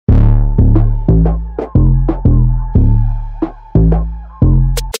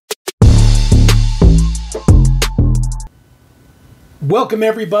Welcome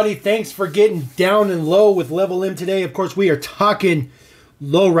everybody. Thanks for getting down and low with Level M today. Of course, we are talking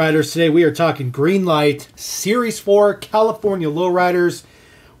lowriders today. We are talking Greenlight Series 4 California Lowriders.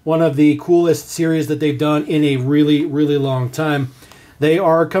 One of the coolest series that they've done in a really long time. They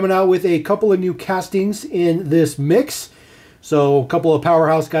are coming out with a couple of new castings in this mix. So a couple of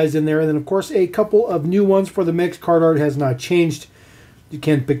powerhouse guys in there. And then of course a couple of new ones for the mix. Card art has not changed. You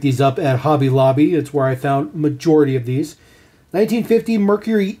can pick these up at Hobby Lobby. It's where I found majority of these. 1950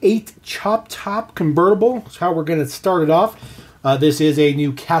 Mercury 8 Chop Top Convertible. That's how we're going to start it off. This is a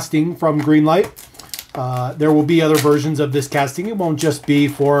new casting from Greenlight. There will be other versions of this casting. It won't just be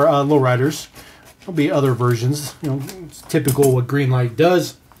for lowriders. There'll be other versions. You know, it's typical what Greenlight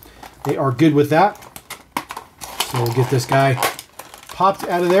does. They are good with that. So we'll get this guy popped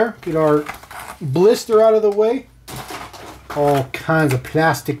out of there. Get our blister out of the way. All kinds of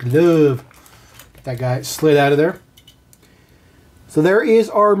plastic love. Get that guy slid out of there. So there is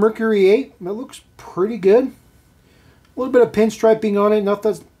our Mercury 8. That looks pretty good. A little bit of pinstriping on it.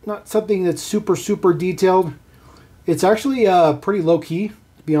 Not something that's super detailed. It's actually pretty low key,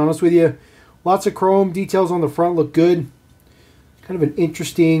 to be honest with you. Lots of chrome details on the front look good. Kind of an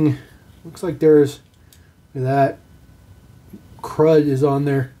interesting. Looks like there's, look at that. Crud is on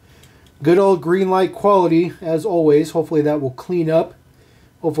there. Good old Greenlight quality as always. Hopefully that will clean up.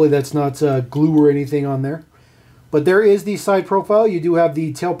 Hopefully that's not glue or anything on there. But there is the side profile. You do have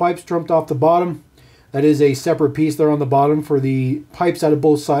the tailpipes trumped off the bottom. That is a separate piece there on the bottom for the pipes out of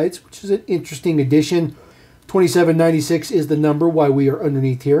both sides, which is an interesting addition. 2796 is the number why we are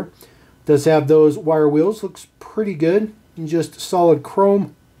underneath here. Does have those wire wheels. Looks pretty good. And just solid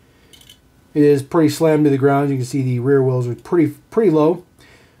chrome. It is pretty slammed to the ground. You can see the rear wheels are pretty low.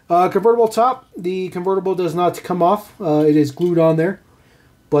 Convertible top. The convertible does not come off. It is glued on there.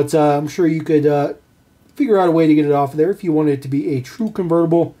 But I'm sure you could figure out a way to get it off of there if you wanted it to be a true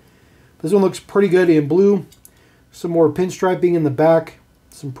convertible. This one looks pretty good in blue. Some more pinstriping in the back.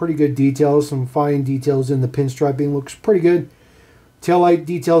 Some pretty good details. Some fine details in the pinstriping. Looks pretty good. Taillight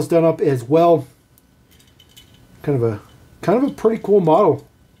details done up as well. Kind of a pretty cool model.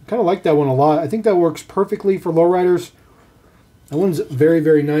 I kind of like that one a lot. I think that works perfectly for lowriders. That one's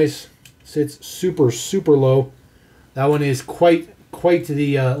very nice. Sits super low. That one is quite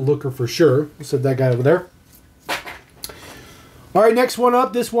the looker for sure. We'll set that guy over there. All right, next one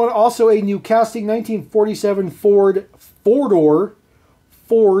up. This one also a new casting, 1947 Ford four-door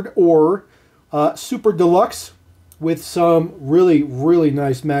Super Deluxe with some really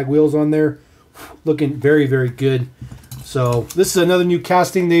nice mag wheels on there. Looking very good. So this is another new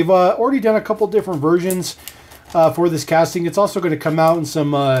casting. They've already done a couple different versions for this casting. It's also going to come out in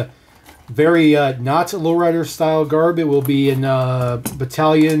some very not lowrider style garb. It will be in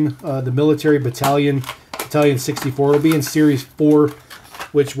battalion, the military battalion 64. It'll be in Series 4,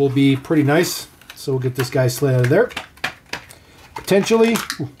 which will be pretty nice. So we'll get this guy slid out of there. Potentially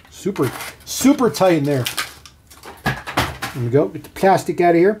super tight in there. There we go. Get the plastic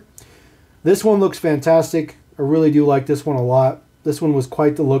out of here. This one looks fantastic. I really do like this one a lot. This one was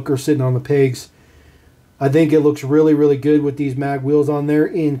quite the looker sitting on the pegs. I think it looks really good with these mag wheels on there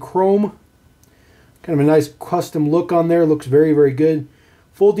in chrome. Kind of a nice custom look on there. Looks very good.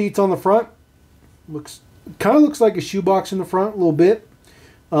 Full deets on the front. Kind of looks like a shoebox in the front a little bit.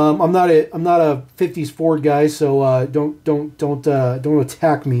 I'm not a 50s Ford guy, so don't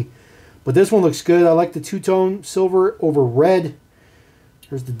attack me. But this one looks good. I like the two-tone silver over red.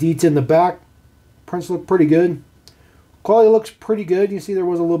 There's the deets in the back. Prints look pretty good. Quality looks pretty good. You see there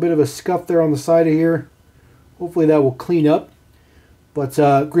was a little bit of a scuff there on the side of here. Hopefully that will clean up. But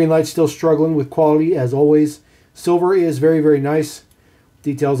Greenlight's still struggling with quality as always. Silver is very nice.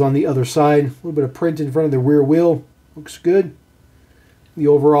 Details on the other side. A little bit of print in front of the rear wheel. Looks good. The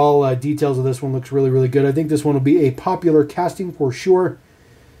overall details of this one looks really good. I think this one will be a popular casting for sure.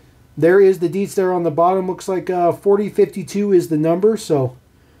 There is the deets there on the bottom. Looks like 4052 is the number. So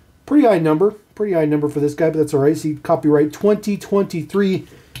pretty high number. Pretty high number for this guy, but that's all right. See, copyright 2023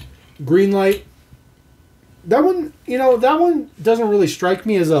 Greenlight. That one, you know, that one doesn't really strike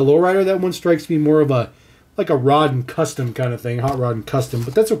me as a lowrider. That one strikes me more of a like a rod and custom kind of thing, hot rod and custom,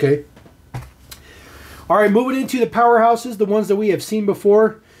 but that's okay. All right, moving into the powerhouses, the ones that we have seen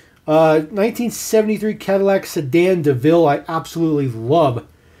before. 1973 Cadillac Sedan DeVille. I absolutely love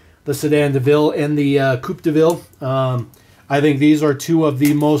the Sedan DeVille and the Coupe DeVille. I think these are two of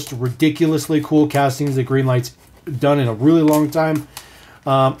the most ridiculously cool castings that Greenlight's done in a really long time.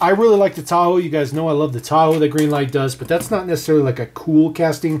 I really like the Tahoe. You guys know I love the Tahoe that Greenlight does, but that's not necessarily like a cool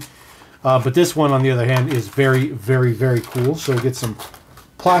casting. But this one, on the other hand, is very cool. So we'll get some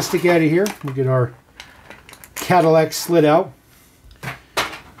plastic out of here. We'll get our Cadillac slid out.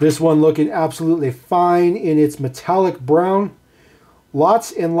 This one looking absolutely fine in its metallic brown.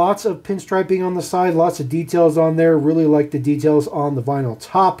 Lots and lots of pinstriping on the side. Lots of details on there. Really like the details on the vinyl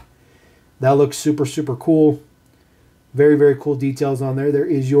top. That looks super, super cool. Very, very cool details on there. There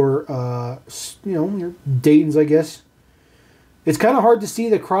is your, your Dayton's, I guess. It's kind of hard to see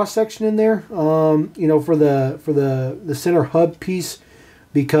the cross section in there, for the center hub piece,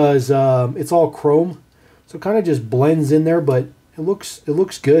 because it's all chrome, so it kind of just blends in there. But it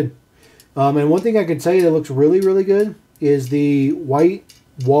looks good. And one thing I can tell you that looks really, really good is the white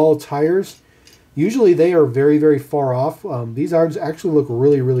wall tires. Usually they are very, very far off. These irons actually look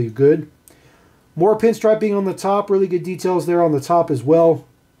really, really good. More pinstriping on the top. Really good details there on the top as well.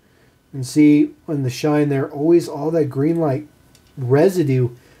 And see in the shine there, always all that Greenlight residue.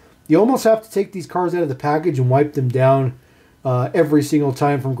 You almost have to take these cars out of the package and wipe them down every single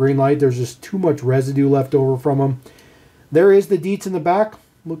time from Greenlight. There's just too much residue left over from them. There is the deets in the back.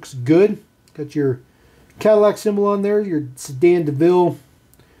 Looks good. Got your Cadillac symbol on there. Your Sedan DeVille.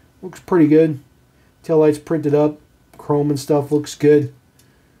 Looks pretty good. Taillights printed up. Chrome and stuff. Looks good.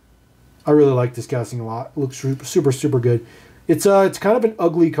 I really like this casting a lot. It looks super, super good. It's kind of an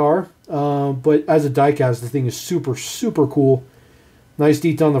ugly car, but as a diecast, the thing is super, super cool. Nice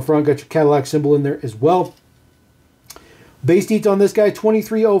detail on the front. Got your Cadillac symbol in there as well. Base detail on this guy,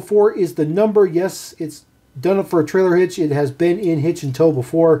 2304 is the number. Yes, it's done up for a trailer hitch. It has been in hitch and tow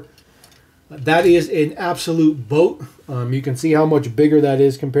before. That is an absolute boat. You can see how much bigger that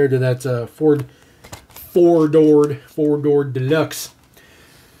is compared to that Ford four-door Deluxe.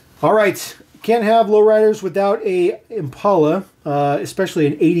 All right, can't have lowriders without a Impala, especially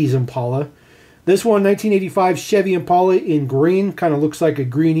an 80s Impala. This one, 1985 Chevy Impala in green. Kind of looks like a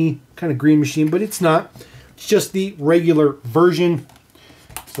greeny, kind of green machine, but it's not. It's just the regular version.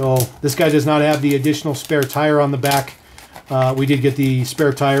 So this guy does not have the additional spare tire on the back. We did get the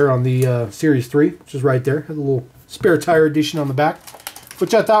spare tire on the Series 3, which is right there. Has a little spare tire addition on the back,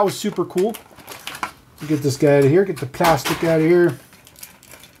 which I thought was super cool. Get this guy out of here. Get the plastic out of here.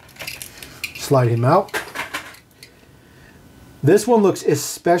 Slide him out. This one looks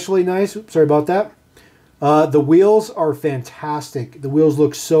especially nice. Oops, sorry about that. The wheels are fantastic. The wheels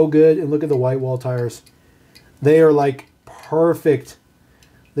look so good. And look at the white wall tires. They are like perfect.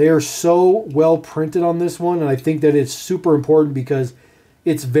 They are so well printed on this one. And I think that it's super important because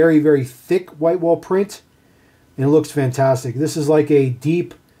it's very, very thick white wall print. And it looks fantastic. This is like a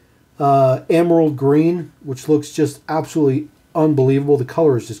deep emerald green, which looks just absolutely unbelievable. The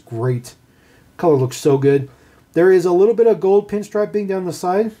color is just great. Color looks so good. There is a little bit of gold pinstriping down the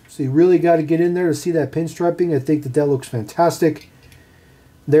side, so you really got to get in there to see that pinstriping. I think that looks fantastic.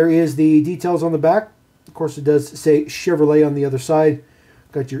 There is the details on the back. Of course, it does say Chevrolet on the other side.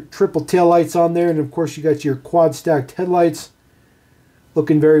 Got your triple tail lights on there, and of course you got your quad stacked headlights.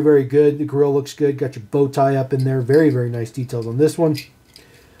 Looking very, very good. The grille looks good. Got your bow tie up in there. Very, very nice details on this one.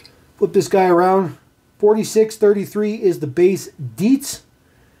 Flip this guy around. 4633 is the base deets.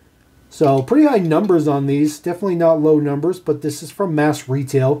 So pretty high numbers on these. Definitely not low numbers, but this is from mass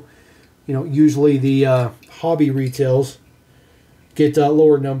retail. You know, usually the hobby retails get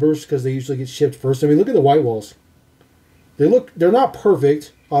lower numbers because they usually get shipped first. I mean, look at the white walls. They're not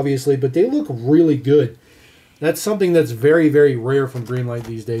perfect, obviously, but they look really good. That's something that's very, very rare from Greenlight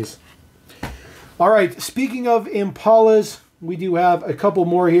these days. All right, speaking of Impalas, we do have a couple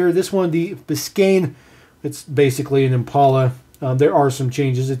more here. This one, the Biscayne, it's basically an Impala. There are some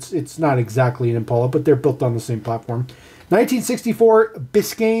changes. It's not exactly an Impala, but they're built on the same platform. 1964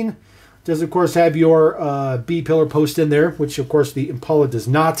 Biscayne does, of course, have your B-pillar post in there, which, of course, the Impala does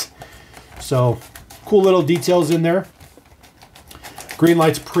not. So, cool little details in there.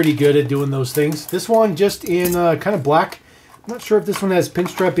 Greenlight's pretty good at doing those things. This one just in kind of black. I'm not sure if this one has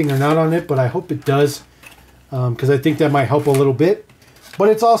pinstriping or not on it, but I hope it does, because I think that might help a little bit. But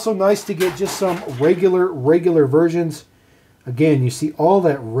it's also nice to get just some regular versions. Again, you see all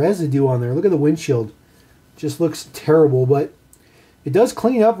that residue on there. Look at the windshield. Just looks terrible, but it does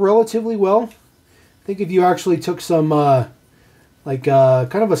clean up relatively well. I think if you actually took some, kind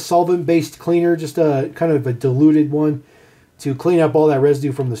of a solvent-based cleaner, just a kind of a diluted one, to clean up all that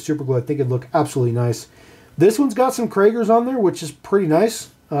residue from the super glue, I think it'd look absolutely nice. This one's got some Kragers on there, which is pretty nice.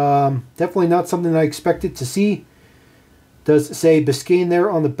 Definitely not something I expected to see. Does say Biscayne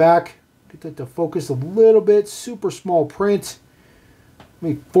there on the back. Get that to focus a little bit. Super small print. Let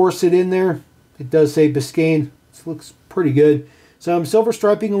me force it in there. It does say Biscayne. This looks pretty good. Some silver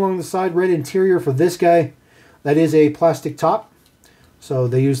striping along the side. Red interior for this guy. That is a plastic top. So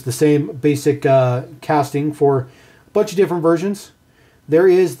they use the same basic casting for a bunch of different versions. There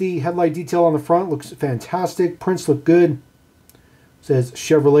is the headlight detail on the front. Looks fantastic. Prints look good. Says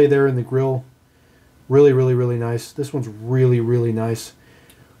Chevrolet there in the grill. Really, really, really nice. This one's really, really nice.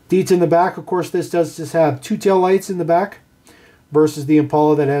 Deets in the back. Of course, this does just have 2 tail lights in the back versus the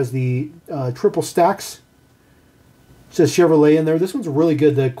Impala that has the triple stacks. It says Chevrolet in there. This one's really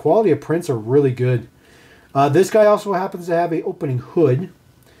good. The quality of prints are really good. This guy also happens to have a opening hood,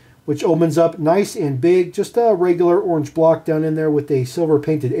 which opens up nice and big. Just a regular orange block down in there with a silver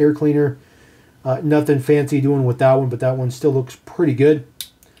painted air cleaner. Nothing fancy doing with that one, but that one still looks pretty good.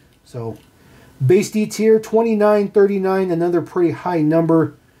 So, base deets here, 2939, another pretty high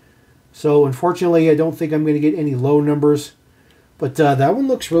number. So, unfortunately, I don't think I'm going to get any low numbers. But that one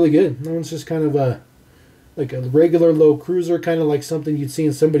looks really good. That one's just kind of like a regular low cruiser, kind of like something you'd see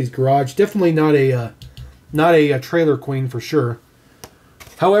in somebody's garage. Definitely not a trailer queen for sure.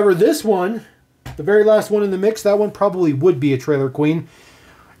 However, this one, the very last one in the mix, that one probably would be a trailer queen.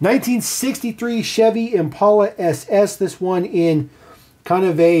 1963 Chevy Impala SS. This one in kind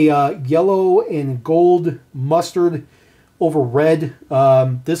of a yellow and gold mustard over red.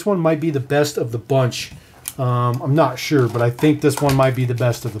 This one might be the best of the bunch. I'm not sure, but I think this one might be the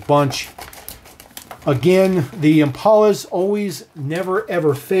best of the bunch. Again, the Impalas always, never,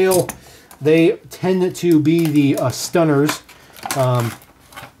 ever fail. They tend to be the stunners.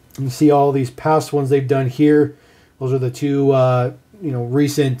 You see all these past ones they've done here. Those are the two,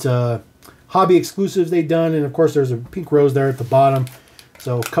 recent hobby exclusives they've done. And, of course, there's a pink rose there at the bottom.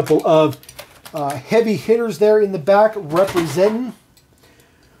 So, a couple of heavy hitters there in the back representing.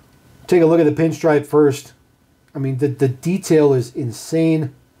 Take a look at the pinstripe first. I mean, the detail is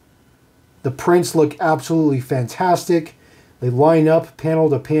insane. The prints look absolutely fantastic. They line up panel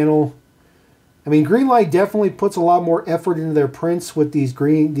to panel. I mean, Greenlight definitely puts a lot more effort into their prints with these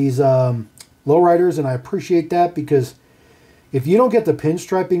lowriders, and I appreciate that, because if you don't get the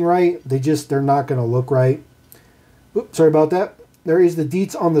pinstriping right, they're not going to look right. Oops, sorry about that. There is the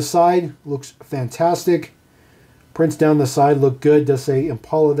deets on the side. Looks fantastic. Prints down the side look good. Does say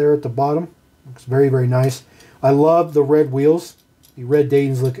Impala there at the bottom. Looks very, very nice. I love the red wheels. The red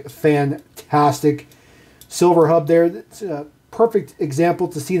Daytons look fantastic. Silver hub there. It's a perfect example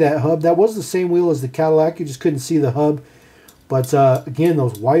to see that hub. That was the same wheel as the Cadillac. You just couldn't see the hub. But again,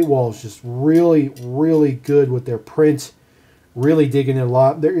 those white walls just really, really good with their prints. Really digging it a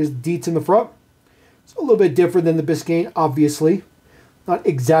lot. There is deets in the front. It's a little bit different than the Biscayne, obviously. Not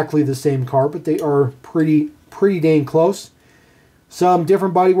exactly the same car, but they are pretty dang close. Some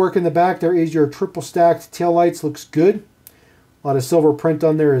different bodywork in the back. There is your triple stacked taillights. Looks good. A lot of silver print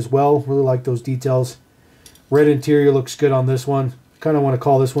on there as well. Really like those details. Red interior looks good on this one. Kind of want to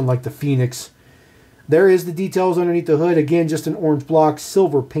call this one like the Phoenix. There is the details underneath the hood. Again, just an orange block,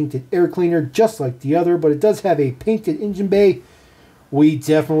 silver painted air cleaner, just like the other, but it does have a painted engine bay. We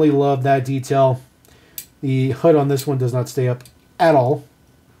definitely love that detail. The hood on this one does not stay up at all.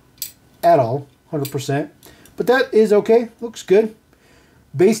 At all, 100%. But that is okay. Looks good.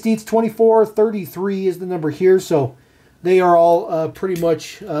 Base deets 2433 is the number here, so they are all pretty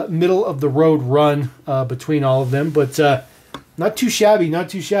much middle of the road run between all of them, but not too shabby, not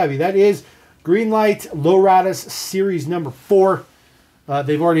too shabby. That is Greenlight Lowriders Series number 4.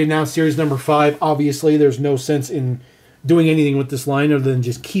 They've already announced Series number 5. Obviously, there's no sense in doing anything with this line other than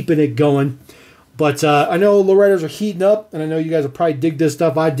just keeping it going. But I know lowriders are heating up, and I know you guys will probably dig this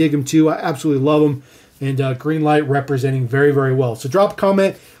stuff. I dig them too. I absolutely love them. And Greenlight representing very, very well. So drop a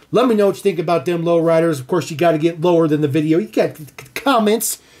comment. Let me know what you think about them lowriders. Of course, you got to get lower than the video. You got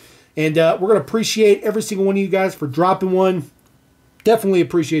comments. And we're going to appreciate every single one of you guys for dropping one. Definitely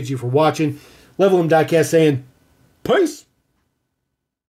appreciate you for watching. Level M Diecast saying, peace.